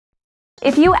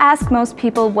If you ask most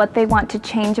people what they want to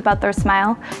change about their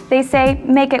smile, they say,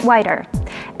 make it whiter.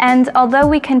 And although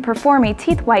we can perform a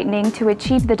teeth whitening to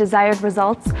achieve the desired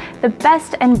results, the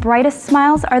best and brightest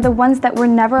smiles are the ones that were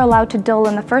never allowed to dull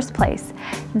in the first place.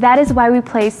 That is why we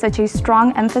place such a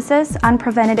strong emphasis on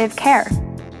preventative care.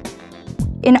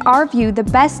 In our view, the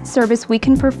best service we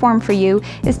can perform for you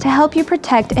is to help you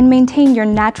protect and maintain your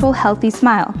natural, healthy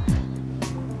smile.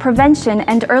 Prevention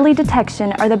and early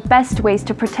detection are the best ways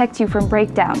to protect you from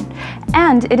breakdown,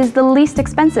 and it is the least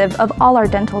expensive of all our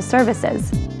dental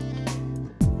services.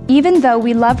 Even though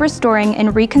we love restoring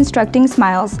and reconstructing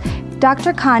smiles,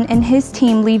 Dr. Khan and his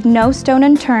team leave no stone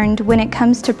unturned when it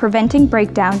comes to preventing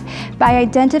breakdown by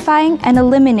identifying and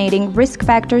eliminating risk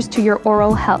factors to your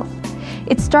oral health.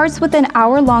 It starts with an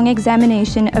hour-long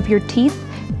examination of your teeth,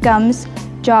 gums,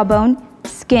 jawbone,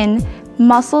 skin,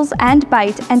 muscles, and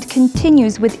bite, and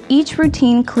continues with each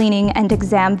routine cleaning and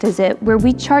exam visit where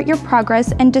we chart your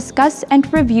progress and discuss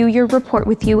and review your report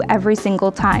with you every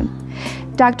single time.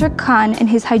 Dr. Khan and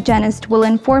his hygienist will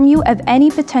inform you of any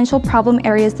potential problem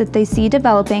areas that they see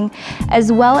developing,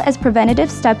 as well as preventative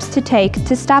steps to take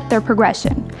to stop their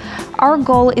progression. Our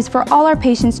goal is for all our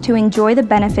patients to enjoy the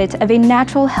benefit of a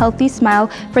natural, healthy smile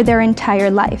for their entire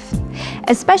life,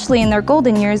 especially in their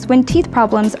golden years when teeth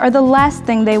problems are the last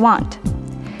thing they want.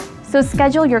 So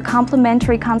schedule your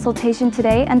complimentary consultation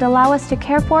today and allow us to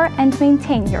care for and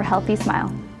maintain your healthy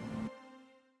smile.